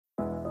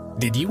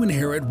Did you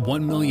inherit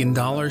 $1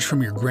 million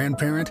from your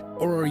grandparent,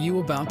 or are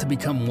you about to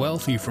become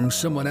wealthy from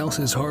someone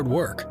else's hard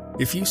work?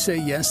 If you say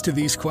yes to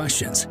these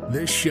questions,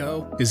 this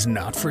show is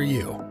not for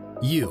you.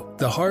 You,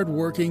 the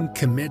hardworking,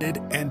 committed,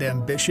 and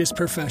ambitious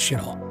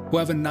professional who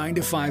have a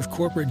 9-to-5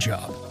 corporate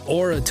job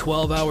or a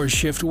 12-hour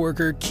shift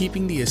worker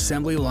keeping the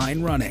assembly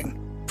line running.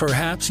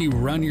 Perhaps you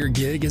run your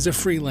gig as a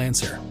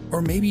freelancer,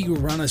 or maybe you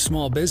run a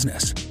small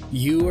business.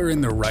 You are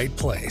in the right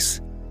place.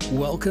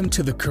 Welcome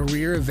to the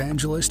Career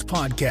Evangelist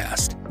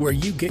Podcast, where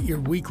you get your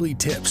weekly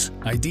tips,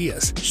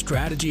 ideas,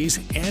 strategies,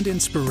 and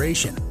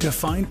inspiration to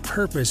find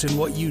purpose in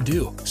what you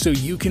do so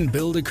you can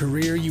build a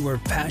career you are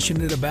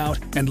passionate about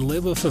and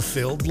live a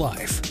fulfilled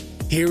life.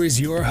 Here is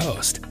your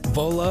host,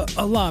 Bola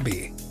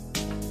Alabi.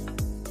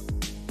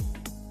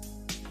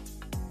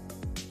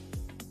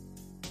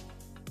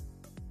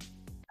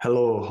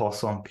 Hello,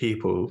 awesome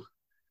people.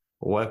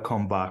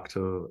 Welcome back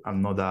to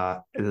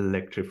another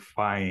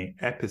electrifying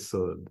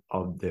episode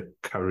of the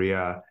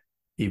Career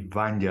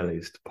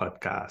Evangelist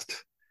Podcast.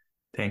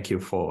 Thank you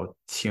for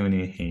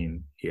tuning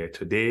in here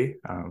today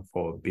and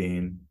for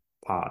being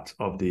part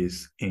of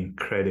this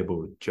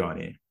incredible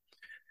journey.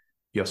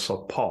 Your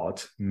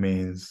support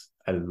means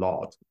a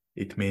lot.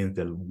 It means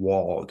the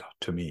world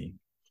to me.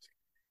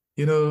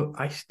 You know,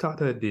 I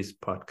started this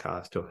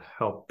podcast to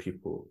help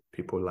people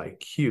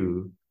like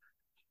you.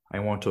 I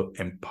want to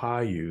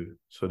empower you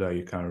so that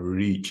you can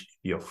reach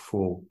your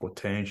full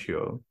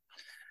potential.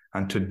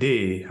 And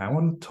today, I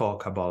want to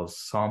talk about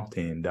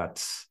something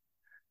that's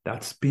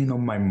been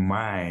on my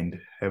mind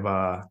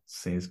ever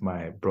since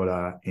my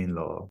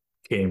brother-in-law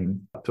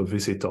came to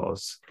visit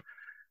us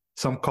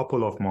some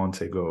couple of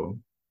months ago.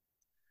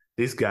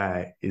 This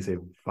guy is a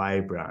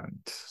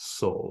vibrant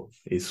soul.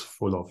 He's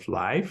full of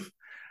life.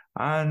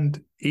 And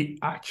it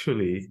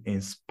actually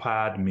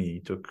inspired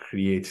me to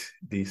create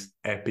this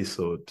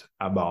episode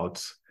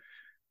about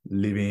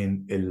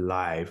living a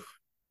life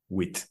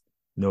with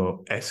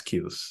no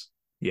excuse.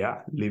 Yeah,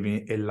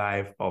 living a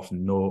life of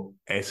no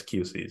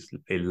excuses,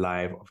 a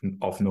life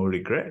of no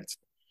regrets.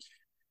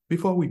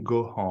 Before we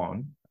go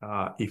on,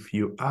 if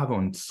you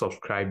haven't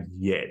subscribed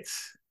yet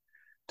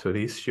to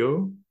this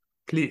show,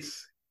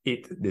 please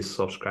hit the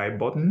subscribe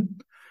button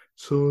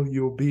so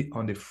you'll be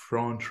on the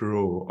front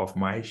row of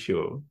my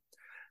show.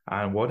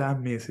 And what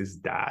that means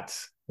is that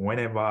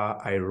whenever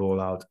I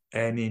roll out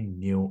any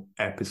new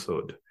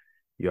episode,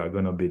 you are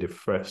going to be the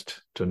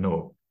first to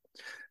know.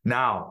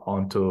 Now,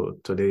 on to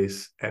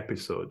today's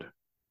episode.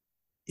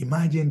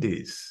 Imagine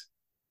this.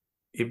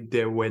 If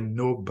there were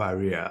no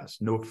barriers,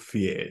 no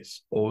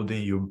fears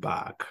holding you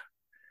back,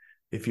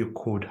 if you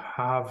could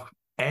have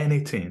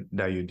anything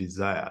that you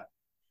desire,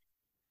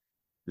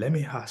 let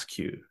me ask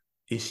you,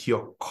 is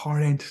your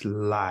current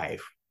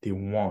life the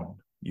one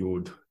you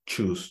would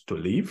choose to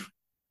live?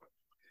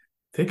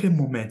 Take a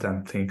moment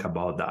and think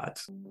about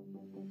that.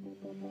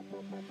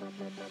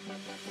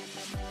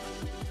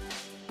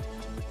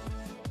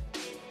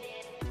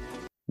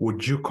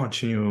 Would you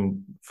continue,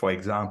 for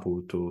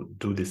example, to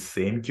do the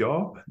same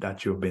job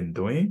that you've been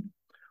doing?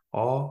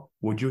 Or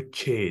would you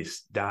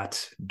chase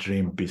that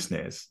dream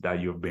business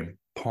that you've been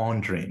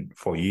pondering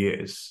for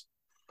years?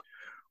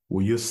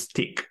 Will you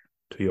stick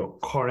to your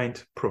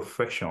current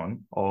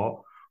profession,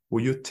 or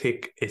will you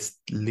take a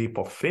leap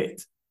of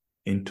faith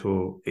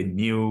into a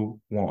new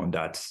one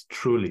that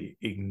truly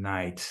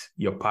ignites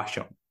your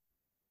passion?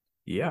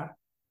 Yeah.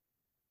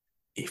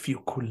 If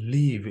you could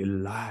live a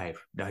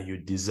life that you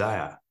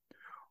desire,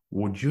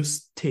 would you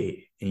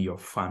stay in your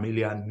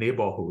familiar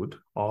neighborhood,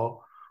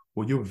 or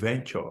would you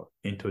venture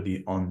into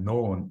the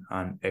unknown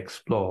and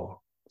explore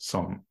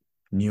some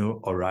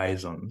new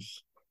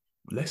horizons?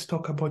 Let's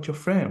talk about your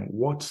friend.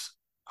 What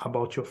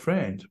about your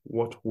friends?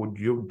 What would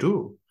you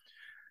do?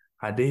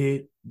 Are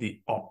they the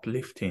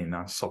uplifting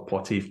and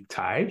supportive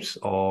types,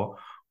 or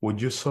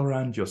would you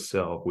surround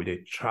yourself with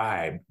a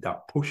tribe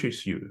that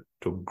pushes you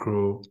to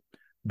grow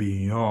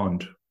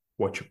beyond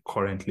what you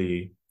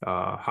currently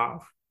have?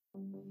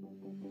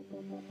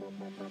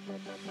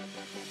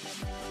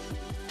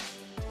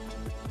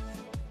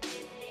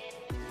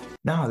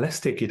 Now, let's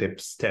take it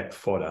a step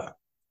further.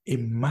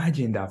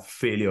 Imagine that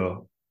failure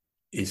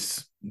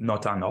is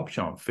not an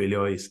option.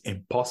 Failure is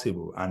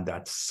impossible, and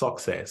that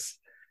success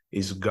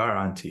is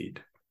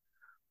guaranteed.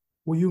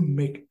 Will you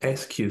make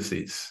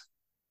excuses?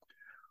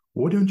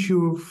 Wouldn't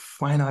you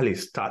finally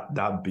start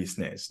that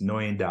business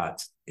knowing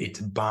that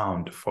it's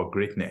bound for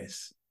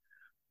greatness?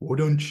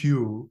 Wouldn't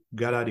you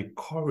gather the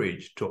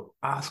courage to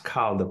ask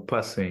out the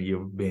person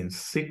you've been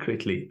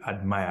secretly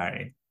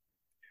admiring?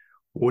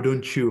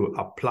 Wouldn't you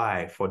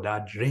apply for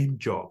that dream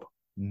job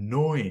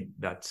knowing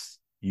that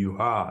you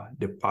are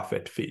the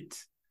perfect fit?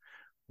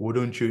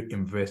 Wouldn't you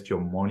invest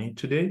your money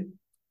today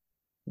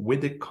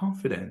with the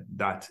confidence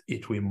that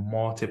it will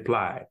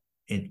multiply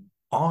in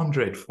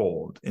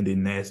 100-fold in the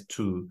next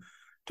 2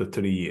 to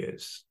 3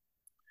 years?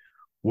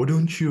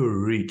 Wouldn't you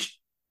reach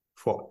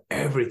for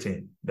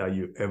everything that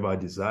you ever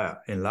desire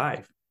in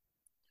life?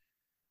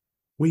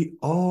 We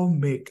all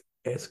make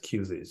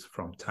excuses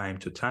from time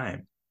to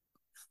time.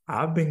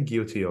 I've been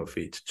guilty of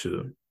it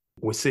too.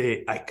 We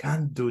say, I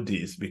can't do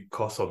this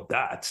because of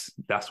that.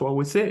 That's what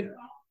we say.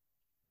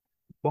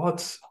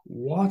 But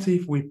what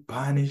if we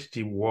banish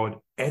the word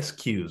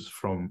excuse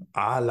from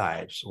our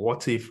lives?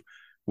 What if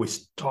we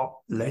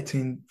stop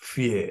letting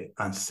fear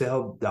and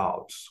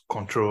self-doubt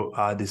control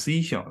our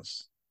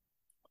decisions?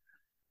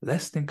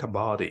 Let's think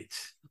about it.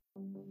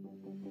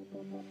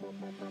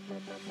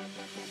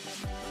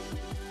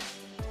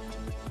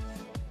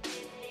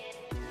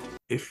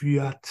 If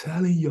you are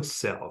telling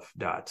yourself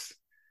that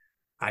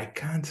I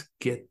can't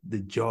get the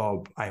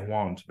job I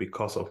want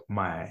because of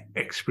my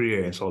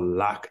experience or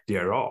lack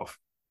thereof,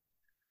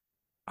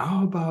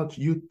 how about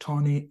you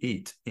turning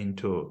it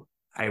into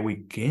I will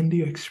gain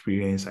the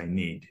experience I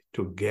need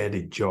to get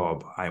the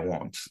job I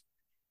want?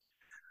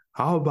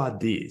 How about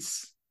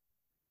this?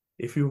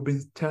 If you've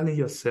been telling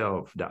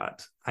yourself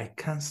that I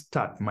can't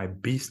start my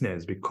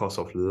business because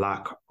of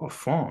lack of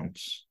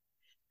funds,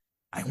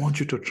 I want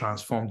you to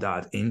transform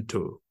that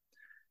into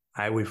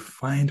I will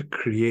find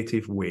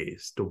creative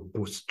ways to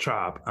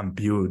bootstrap and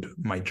build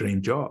my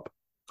dream job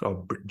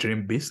or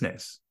dream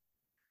business.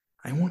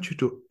 I want you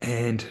to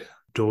end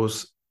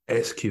those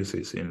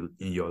excuses in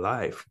your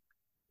life.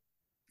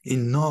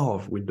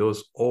 Enough with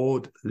those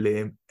old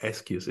lame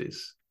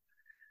excuses.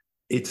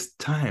 It's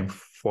time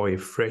for a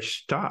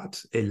fresh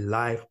start, a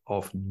life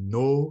of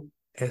no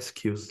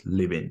excuse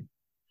living.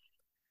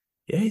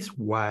 Here is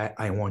why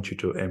I want you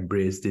to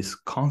embrace this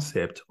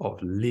concept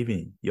of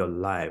living your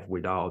life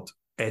without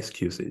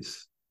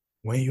excuses.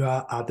 When you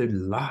are at the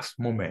last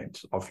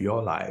moment of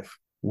your life,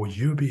 will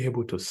you be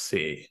able to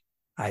say,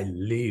 I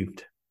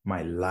lived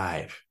my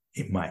life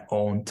in my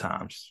own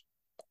terms?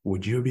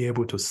 Would you be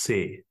able to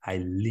say, I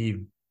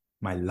lived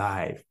my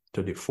life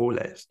to the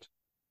fullest?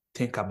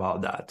 Think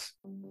about that.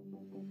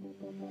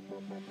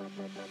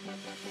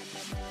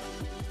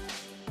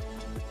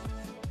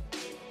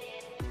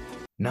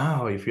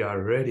 Now, if you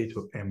are ready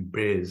to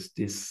embrace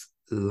this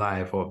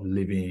life of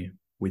living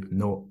with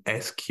no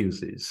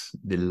excuses,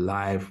 the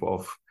life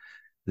of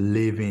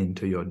living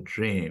to your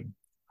dream,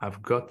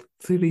 I've got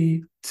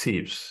 3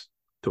 tips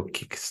to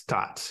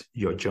kickstart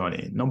your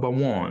journey. Number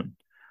 1,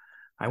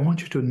 I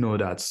want you to know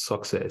that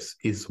success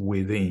is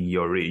within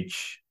your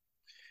reach.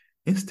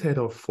 Instead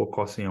of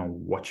focusing on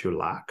what you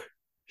lack,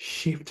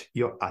 shift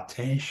your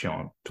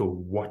attention to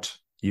what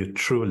you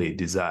truly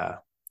desire.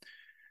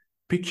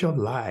 Picture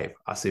life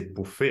as a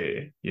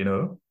buffet,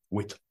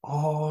 with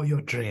all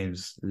your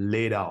dreams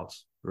laid out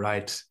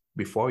right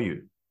before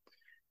you.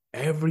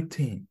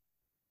 Everything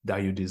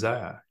that you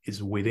desire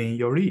is within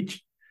your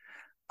reach.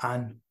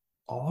 And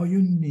all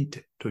you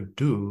need to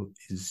do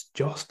is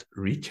just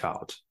reach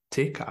out,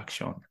 take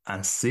action,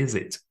 and seize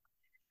it.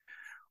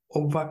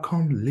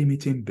 Overcome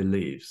limiting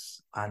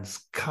beliefs and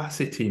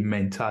scarcity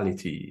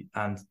mentality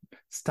and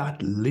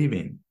start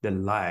living the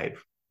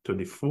life to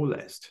the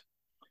fullest.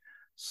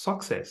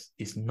 Success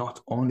is not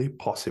only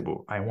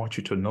possible, I want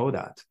you to know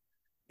that.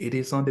 It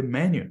is on the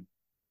menu.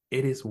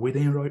 It is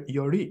within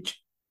your reach.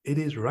 It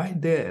is right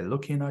there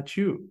looking at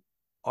you.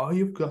 All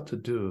you've got to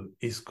do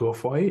is go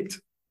for it.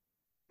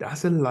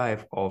 That's a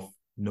life of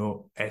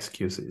no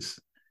excuses.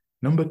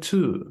 Number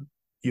 2,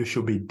 you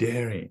should be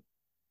daring.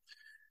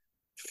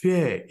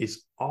 Fear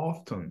is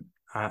often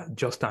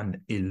just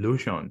an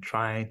illusion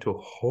trying to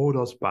hold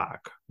us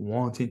back,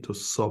 wanting to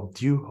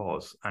subdue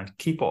us and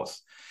keep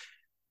us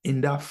in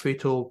that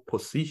fatal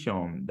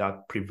position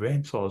that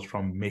prevents us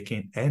from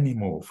making any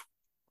move.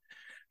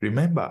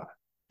 Remember,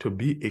 to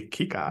be a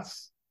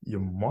kick-ass, you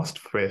must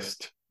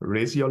first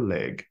raise your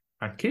leg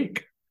and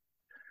kick.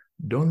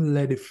 Don't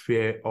let the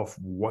fear of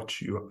what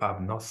you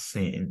have not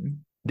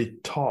seen, the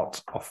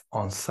thought of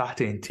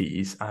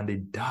uncertainties, and the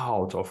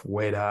doubt of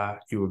whether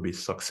you will be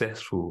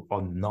successful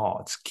or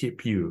not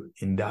keep you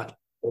in that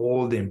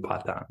holding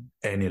pattern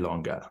any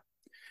longer.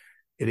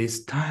 It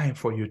is time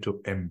for you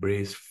to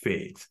embrace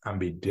faith and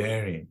be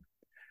daring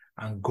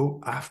and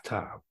go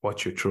after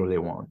what you truly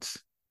want.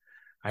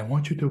 I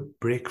want you to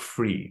break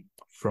free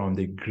from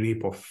the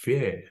grip of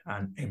fear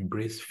and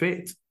embrace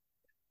faith.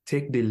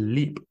 Take the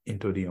leap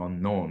into the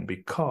unknown,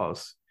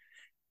 because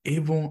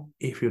even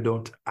if you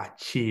don't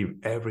achieve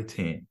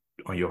everything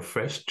on your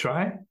first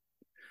try,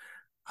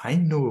 I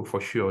know for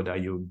sure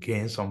that you'll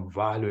gain some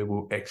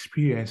valuable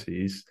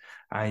experiences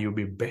and you'll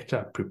be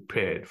better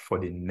prepared for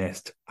the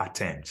next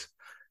attempt.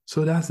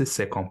 So that's the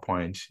second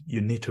point.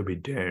 You need to be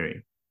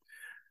daring.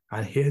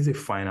 And here's the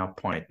final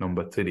point,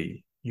 number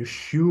 3. You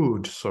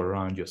should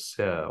surround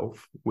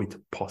yourself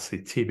with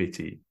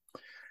positivity.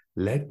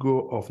 Let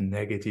go of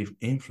negative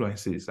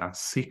influences and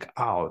seek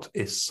out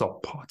a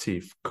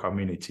supportive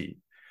community.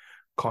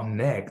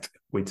 Connect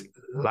with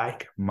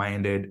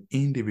like-minded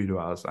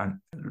individuals and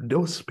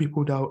those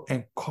people that will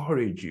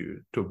encourage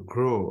you to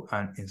grow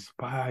and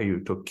inspire you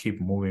to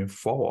keep moving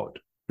forward.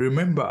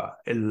 Remember,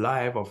 a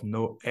life of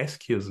no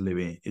excuse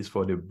living is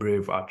for the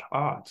brave at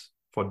heart,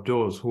 for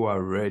those who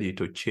are ready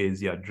to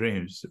chase their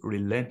dreams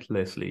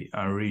relentlessly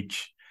and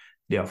reach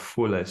their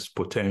fullest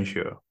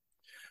potential.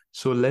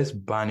 So let's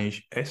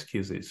banish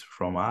excuses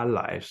from our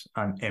lives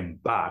and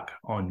embark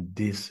on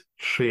this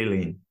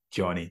thrilling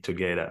journey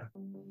together.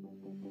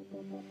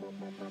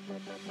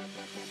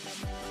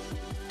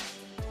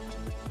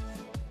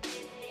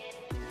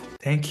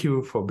 Thank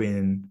you for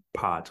being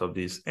part of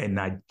this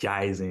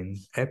energizing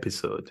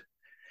episode.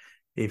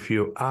 If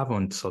you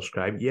haven't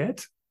subscribed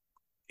yet,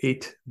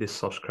 hit the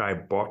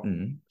subscribe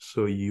button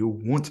so you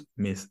won't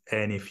miss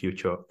any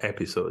future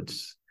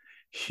episodes.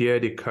 Share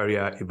the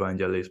Career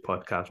Evangelist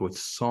podcast with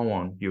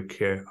someone you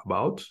care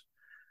about.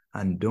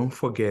 And don't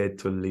forget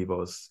to leave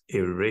us a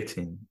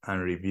rating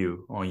and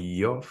review on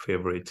your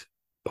favorite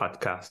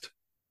podcast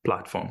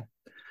platform.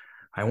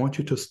 I want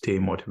you to stay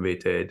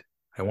motivated.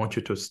 I want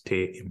you to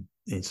stay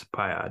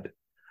inspired.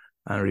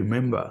 And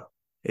remember,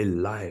 a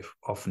life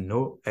of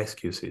no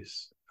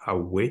excuses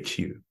awaits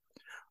you.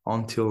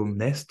 Until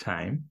next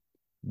time,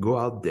 go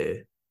out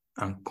there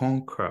and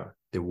conquer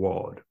the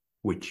world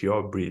with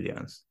your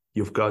brilliance.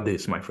 You've got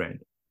this, my friend.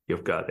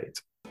 You've got it.